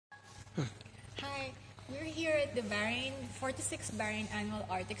Hi, we're here at the Bahrain 46th Bahrain Annual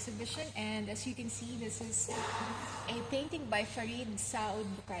Art Exhibition, and as you can see, this is a painting by Farid Saud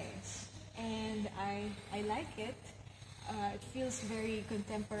Bukaes, and I like it. It feels very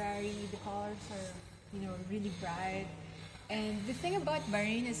contemporary. The colors are, really bright. And the thing about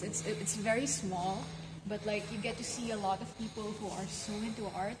Bahrain is it's very small, but like you get to see a lot of people who are so into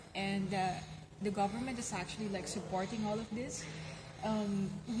art, and the government is actually like supporting all of this.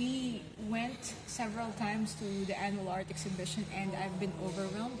 We went several times to the annual art exhibition, and I've been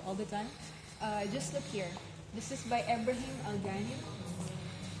overwhelmed all the time. Just look here. This is by Ibrahim Al Ghani,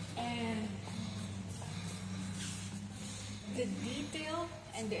 and the detail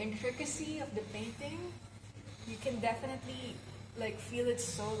and the intricacy of the painting, you can definitely like feel it's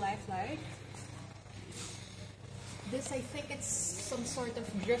so lifelike. This, I think it's some sort of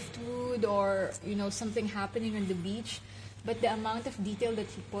driftwood or something happening on the beach, but the amount of detail that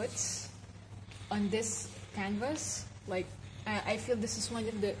he puts on this canvas, like I feel this is one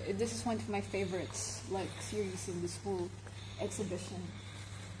of my favorites like series in this whole exhibition.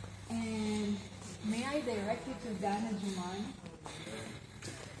 And may I direct you to Dana Juman?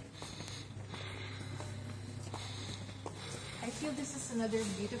 I feel this is another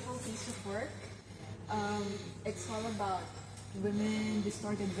beautiful piece of work. It's all about women,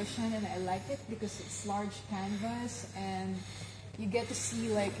 distorted vision, and I like it because it's large canvas and you get to see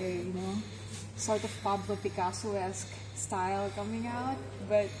like a sort of Pablo Picasso-esque style coming out,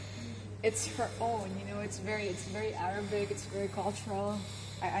 but it's her own. It's very Arabic, it's very cultural.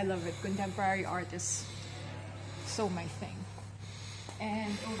 I love it. Contemporary art is so my thing.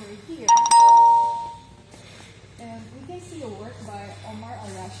 And over here, we can see a work by Omar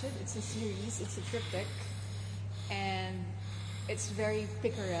Al-Rashid. It's a series, it's a triptych, and it's very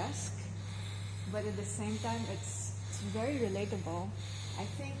picturesque, but at the same time, it's very relatable. I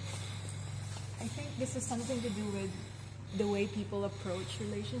think this is something to do with the way people approach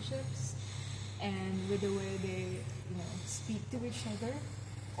relationships and with the way they speak to each other,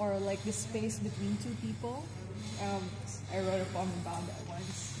 or like the space between two people. I wrote a poem about that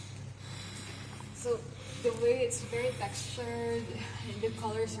once. So the way it's very textured and the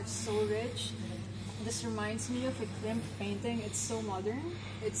colors are so rich. This reminds me of a Klimt painting. It's so modern.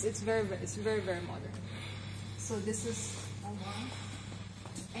 It's very modern. So this is one,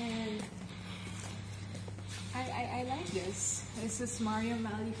 and I like this. This is Mariam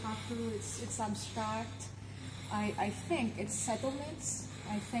Ali Fakru. It's abstract. I think it's settlements.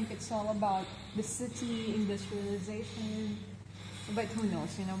 I think it's all about the city, industrialization. But who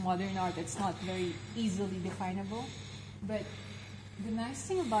knows? Modern art, it's not very easily definable. But the nice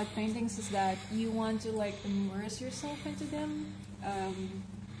thing about paintings is that you want to like immerse yourself into them.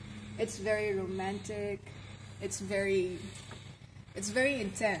 It's very romantic. It's very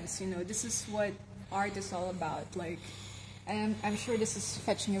intense. This is what art is all about. Like, and I'm sure this is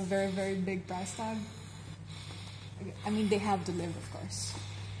fetching a very big price tag. I mean, they have to live, of course.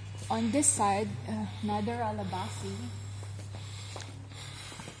 On this side, Nader Al-Abbasi,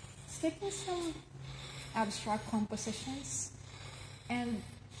 taking some abstract compositions. And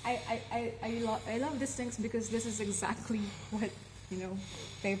I love these things because this is exactly what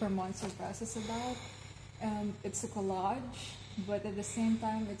Paper Monster Press is about. It's a collage, but at the same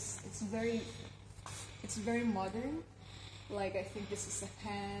time it's very modern. Like, I think this is a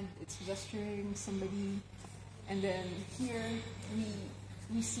hand, it's gesturing somebody, and then here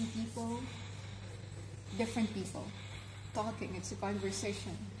we see people, different people talking. It's a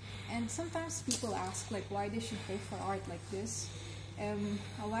conversation, and sometimes people ask like why they should pay for art like this.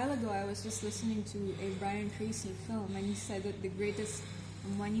 A while ago, I was just listening to a Brian Tracy film, and he said that the greatest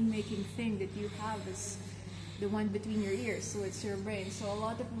money-making thing that you have is the one between your ears, so it's your brain. So a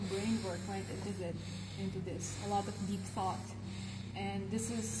lot of brain work went into this, a lot of deep thought, and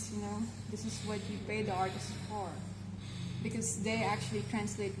this is what you pay the artist for, because they actually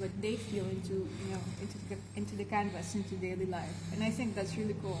translate what they feel into the canvas, into daily life, and I think that's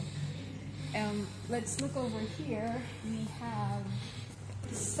really cool. Let's look over here. We have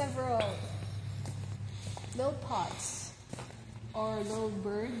several little pots or little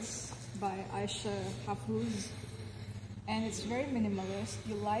birds by Aisha Hafuz, and it's very minimalist.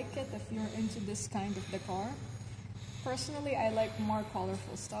 You like it if you're into this kind of decor. Personally, I like more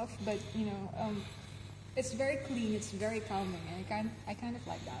colorful stuff, but it's very clean. It's very calming, and I kind of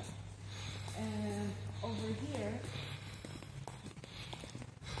like that. And over here,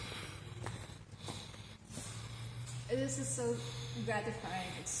 this is so gratifying.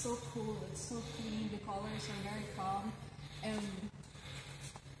 It's so cool. It's so clean. The colors are very calm. And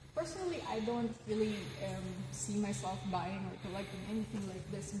personally, I don't really see myself buying or collecting anything like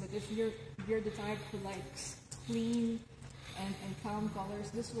this. But if you're the type who likes clean and calm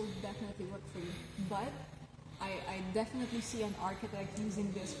colors, this will definitely work for you. But I definitely see an architect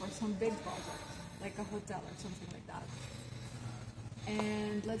using this for some big project, like a hotel or something like that.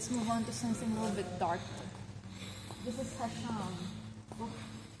 And let's move on to something a little bit darker. This is Hasham. Oh.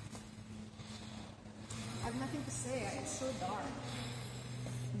 I have nothing to say. It's so dark.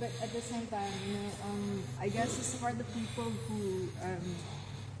 But at the same time, you know, I guess it's for the people who,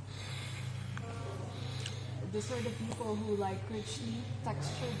 like richly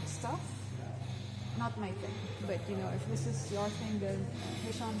textured stuff. Not my thing. But you know, if this is your thing, then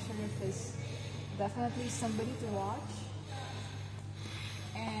Hisham Sharif is definitely somebody to watch.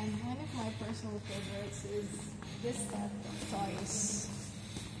 And one of my personal favorites is this set of toys.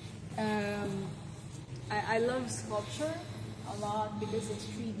 I love sculpture a lot because it's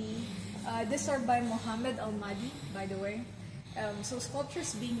 3D. These are by Mohammed Al-Madi, by the way. So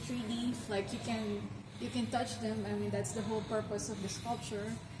sculptures being 3D, like you can touch them. I mean, that's the whole purpose of the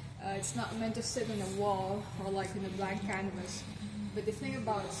sculpture. It's not meant to sit on a wall or like in a blank canvas. But the thing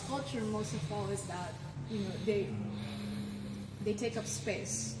about sculpture, most of all, is that you know they take up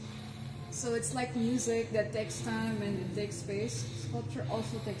space. So it's like music that takes time and it takes space. Sculpture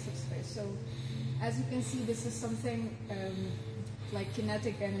also takes up space. So as you can see, this is something like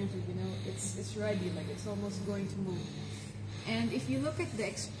kinetic energy. You know, it's ready, like it's almost going to move. And if you look at the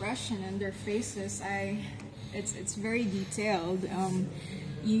expression on their faces, it's very detailed.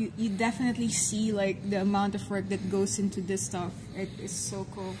 You definitely see like the amount of work that goes into this stuff. It is so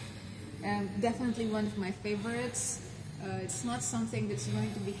cool. Definitely one of my favorites. It's not something that's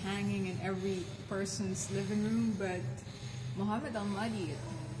going to be hanging in every person's living room, but Mohammed Al-Madi,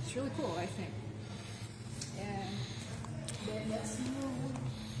 it's really cool, I think. And then let's move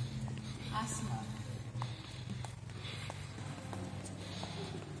Asma.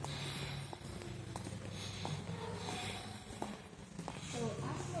 So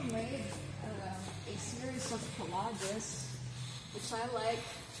Asma made a series of collages, which I like.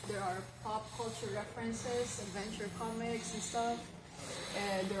 There are pop culture references, adventure comics and stuff.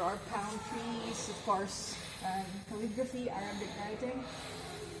 There are palm trees, of course, calligraphy, Arabic writing.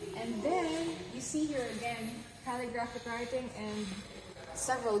 And then you see here again calligraphic writing and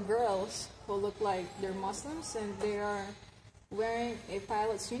several girls who look like they're Muslims and they are wearing a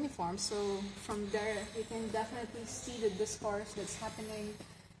pilot's uniform. So from there you can definitely see the discourse that's happening.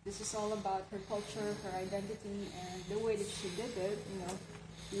 This is all about her culture, her identity, and the way that she did it, you know,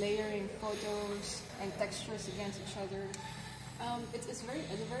 layering photos and textures against each other. It's very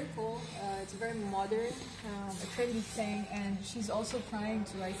cool. It's a very modern, a trendy thing, and she's also trying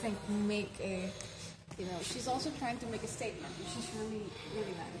to, I think, make a, you know, she's also trying to make a statement, which is really,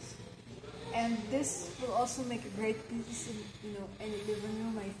 really nice. And this will also make a great piece in, you know, any living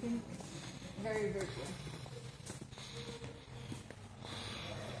room. I think very, very cool.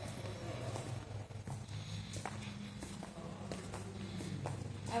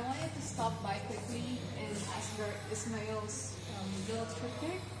 I wanted to stop by quickly and ask for Ismail's little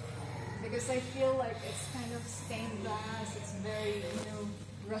triptych because I feel like it's kind of stained glass. It's very, you know,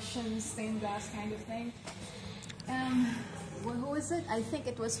 Russian stained glass kind of thing. Well, who is it? I think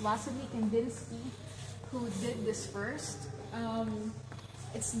it was Vasily Kandinsky who did this first.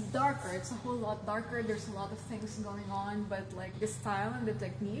 It's darker. It's a whole lot darker. There's a lot of things going on, but like the style and the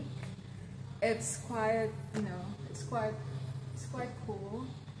technique, it's quite, you know, it's quite cool.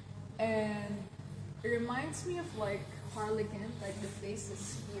 And it reminds me of like Harlequin, like the face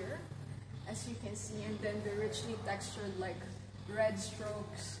is here, as you can see, and then the richly textured like red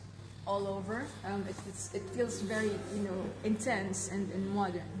strokes all over. It feels very, you know, intense and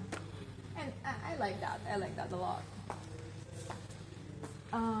modern, and I like that. I like that a lot.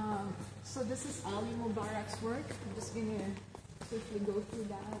 So this is Ali Mubarak's work. I'm just gonna quickly go through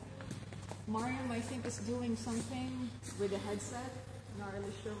that. Mariam, I think, is doing something with a headset. Not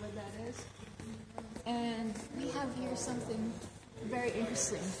really sure what that is. And we have here something very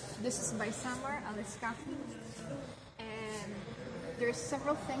interesting. This is by Samar Al-Iskafi. And there's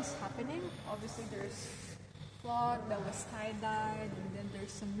several things happening. Obviously there's cloth that was tie-dyed, and then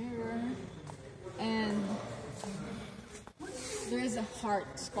there's a mirror. And there is a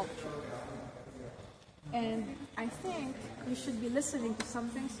heart sculpture. And I think you should be listening to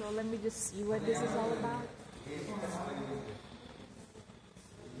something, so let me just see what this is all about.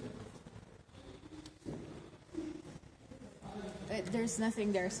 There's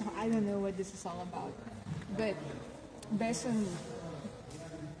nothing there, so I don't know what this is all about. But based on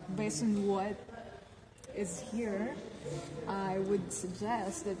what is here, I would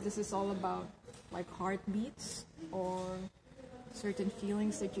suggest that this is all about like heartbeats or certain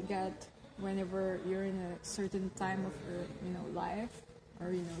feelings that you get whenever you're in a certain time of your, life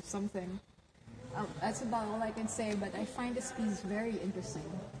or, something. That's about all I can say, but I find this piece very interesting.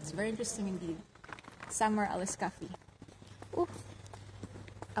 It's very interesting indeed. Samar Al-Iskafi. Ooh.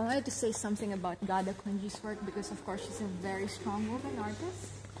 I wanted to say something about Gada Kunji's work because, of course, she's a very strong woman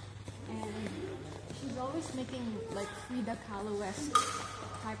artist. And she's always making, like, Frida Kahlo-esque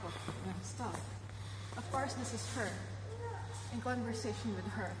type of stuff. Of course, this is her, in conversation with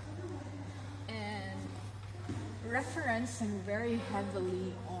her. And referencing very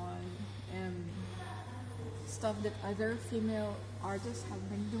heavily on stuff that other female artists have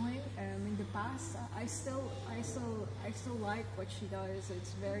been doing in the past. I still like what she does.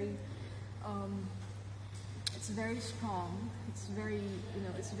 It's very strong. It's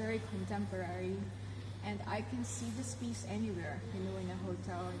very contemporary, and I can see this piece anywhere. In a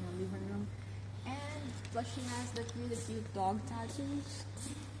hotel, in a living room, and plus she has that really cute dog tattoos,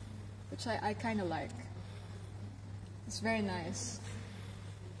 which I kind of like. It's very nice.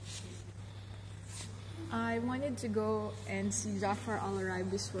 I wanted to go and see Jafar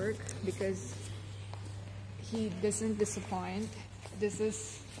Al-Arabi's work because he doesn't disappoint. We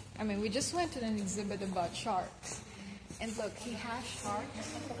just went to an exhibit about sharks. And look, he has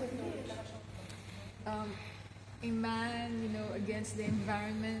sharks. A man, against the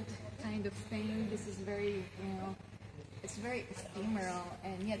environment kind of thing. This is very, it's very ephemeral,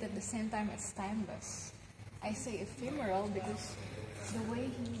 and yet at the same time it's timeless. I say ephemeral because the way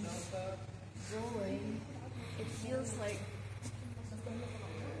he's drawing, it feels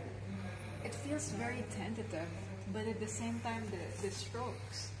very tentative, but at the same time the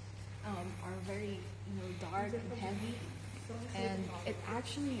strokes are very dark and heavy, and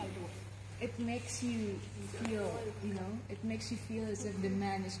it makes you feel as if the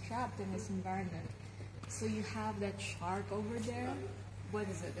man is trapped in his environment. So you have that shark over there. What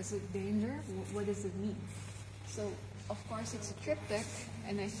is it? Is it danger? What does it mean? So of course it's a triptych,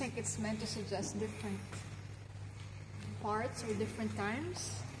 and I think it's meant to suggest different parts or different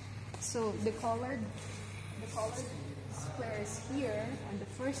times. So the colored square is here on the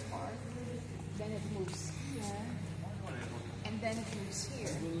first part, then it moves here, and then it moves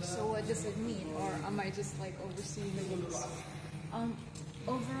here. So what does it mean? Or am I just like overseeing the moves?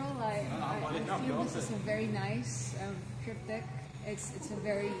 Overall, I feel this is a very nice triptych. It's a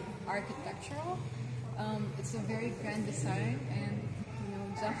very architectural. It's a very grand design, and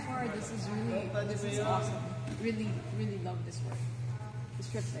Jafar, this is awesome. Really love this work. This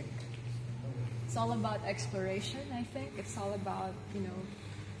triptych. It's all about exploration, I think. It's all about,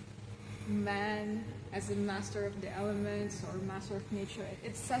 man as a master of the elements or master of nature.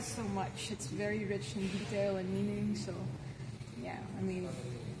 It says so much. It's very rich in detail and meaning. So, yeah,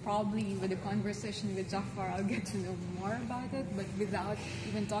 probably with a conversation with Jafar, I'll get to know more about it. But without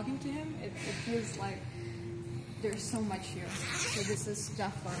even talking to him, it feels like there's so much here. So this is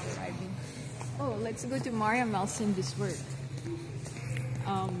Jafar arriving. Oh, let's go to Mariam Al-Sindi's work.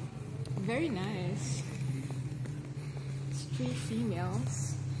 Very nice. It's 3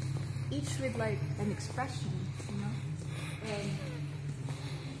 females, each with like an expression, And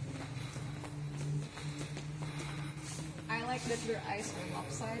I like that their eyes are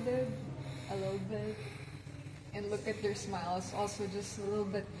lopsided a little bit, and look at their smiles, also just a little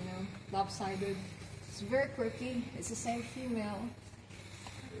bit, lopsided. It's very quirky. It's the same female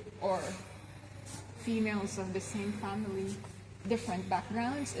or females of the same family, different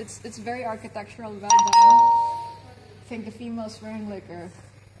backgrounds. It's very architectural, well done. I think the female's wearing like a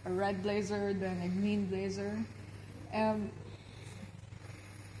red blazer, then a green blazer.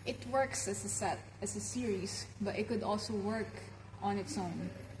 It works as a set, as a series, but it could also work on its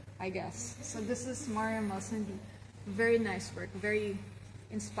own, I guess. So this is Mariam Al-Sindi. Very nice work, very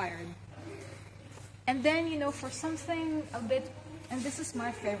inspired. And then, for something a bit, and this is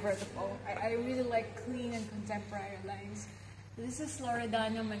my favorite of all, I really like clean and contemporary lines. This is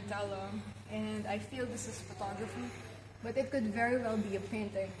Loredana Mantello, and I feel this is photography, but it could very well be a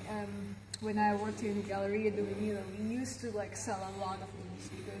painting. When I worked in Galleria de Vinilo, we used to sell a lot of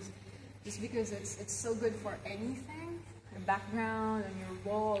these because it's so good for anything, a background on your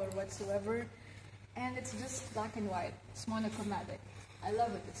wall or whatsoever, and it's just black and white. It's monochromatic. I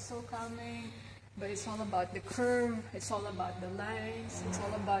love it. It's so calming, but it's all about the curve. It's all about the lines. It's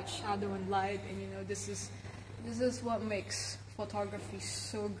all about shadow and light, and this is what makes photography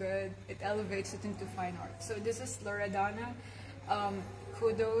so good. It elevates it into fine art. So this is Loredana.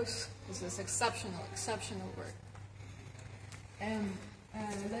 Kudos. This is exceptional work. And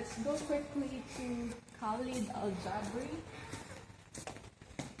let's go quickly to Khalid Al-Jabri.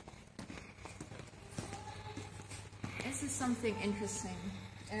 This is something interesting.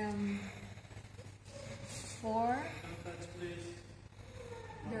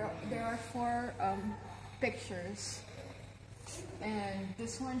 There are four pictures, and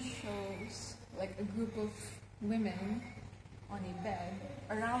this one shows like a group of women on a bed,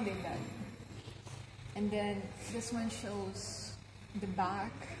 around a bed, and then this one shows the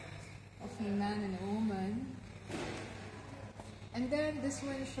back of a man and a woman, and then this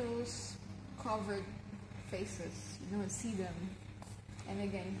one shows covered faces. You don't see them, and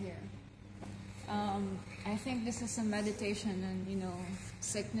again here. I think this is a meditation on,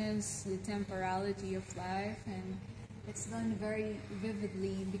 sickness, the temporality of life, and it's done very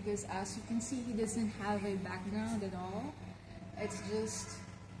vividly because as you can see, he doesn't have a background at all. It's just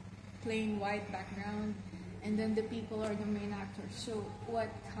plain white background, and then the people are the main actors. So what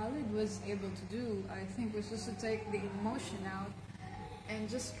Khalid was able to do, I think, was just to take the emotion out and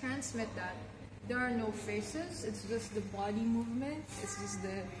just transmit that. There are no faces, it's just the body movement, it's just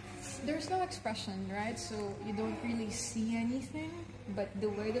there's no expression, right? So you don't really see anything, but the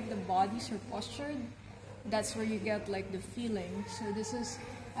way that the bodies are postured, that's where you get like the feeling. So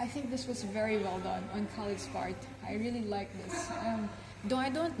I think this was very well done on Khalid's part. I really like this. Though I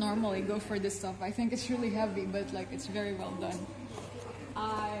don't normally go for this stuff, I think it's really heavy, but like it's very well done.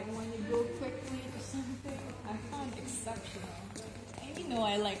 I want to go quickly to something I found exceptional. And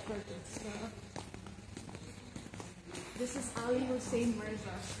I like curtains. So. This is Ali Hussein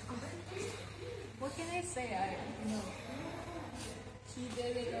Mirza. What can I say? He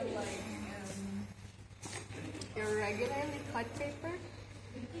did it on like irregularly cut paper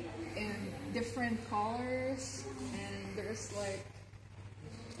in different colors, and there's like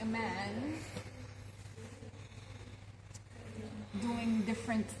a man doing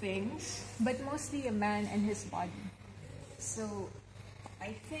different things, but mostly a man and his body. So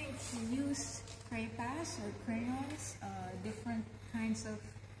I think he used crayons or crayons, different kinds of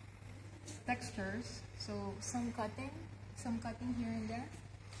textures. So some cutting here and there.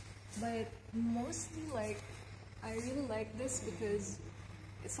 But mostly I really like this because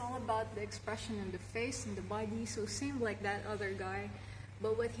it's all about the expression in the face and the body. So same like that other guy.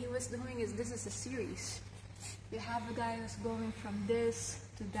 But what he was doing is this is a series. You have a guy who's going from this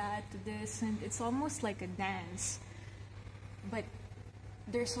to that to this, and it's almost like a dance. But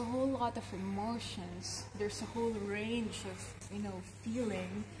there's a whole lot of emotions. There's a whole range of,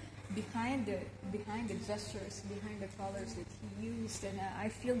 feeling behind it, behind the gestures, behind the colors that he used. And I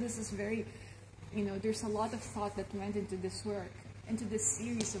feel this is very, there's a lot of thought that went into this work, into this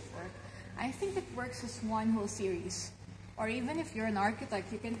series of work. I think it works as one whole series. Or even if you're an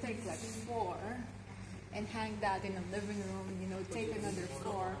architect, you can take like 4 and hang that in a living room, take another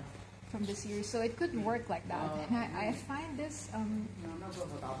 4 from the series. So it could work like that. And I find this,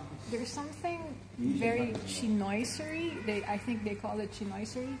 there's something very chinoisery. I think they call it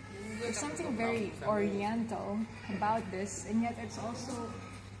chinoisery. There's something very oriental about this, and yet it's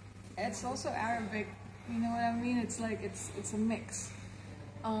also Arabic. You know what I mean? It's like it's a mix.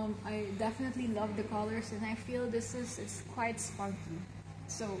 I definitely love the colors, and I feel it's quite spunky.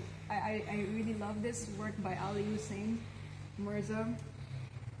 So I really love this work by Ali Hussein Mirza.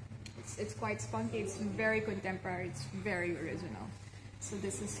 It's quite spunky, it's very contemporary, it's very original. So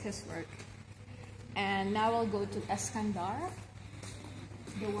this is his work. And now I'll go to Eskandar.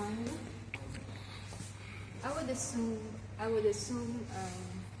 The one I would assume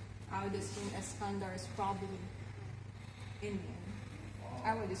Eskandar is probably Indian.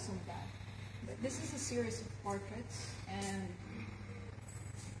 I would assume that. But this is a series of portraits, and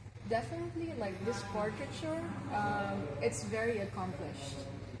definitely like this portraiture, it's very accomplished.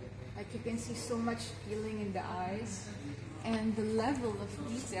 Like you can see so much feeling in the eyes, and the level of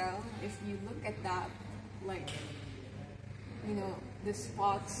detail, if you look at that, like, the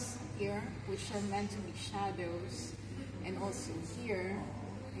spots here, which are meant to be shadows, and also here,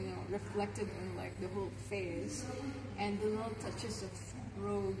 reflected in like the whole face, and the little touches of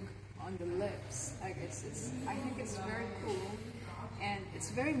rogue on the lips. Like I think it's very cool, and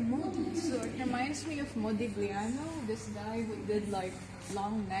it's very moody. So it reminds me of Modigliano, this guy who did like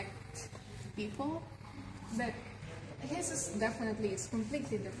long-necked people, but his is definitely, it's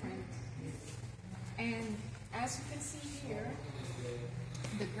completely different. And as you can see here,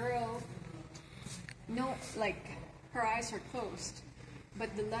 the girl, her eyes are closed,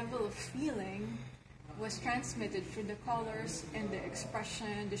 but the level of feeling was transmitted through the colors and the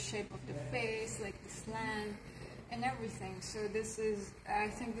expression, the shape of the face, like the slant and everything. So I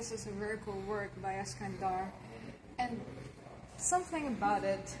think this is a very cool work by Eskandar. And something about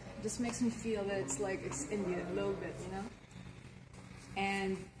it just makes me feel that it's Indian a little bit, you know.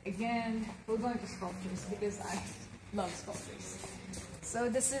 And again, we're going to sculptures because I love sculptures. So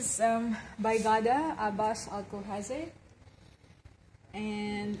this is by Gada Abbas Alcohaze,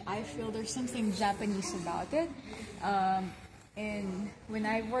 and I feel there's something Japanese about it. And when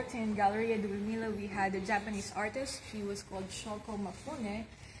I worked in Galleria de Manila, we had a Japanese artist. She was called Shoko Mafune,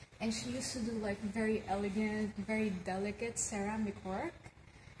 and she used to do like very elegant, very delicate ceramic work.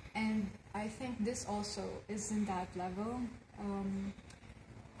 And I think this also is in that level.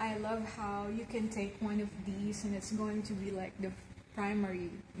 I love how you can take one of these and it's going to be like the primary,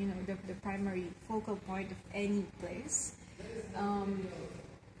 you know, the primary focal point of any place.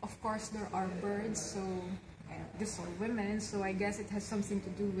 Of course, there are birds, so these are women, so I guess it has something to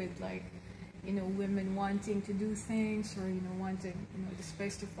do with like, you know, women wanting to do things or, you know, wanting, you know, the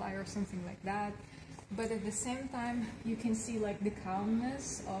space to fly or something like that. But at the same time, you can see like the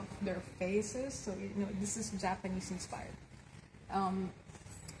calmness of their faces, so, you know, this is Japanese inspired.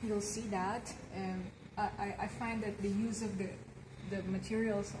 You'll see that. I find that the use of the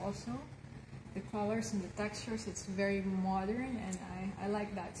materials also, the colors and the textures, it's very modern, and I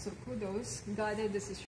like that. So kudos. Gada, this is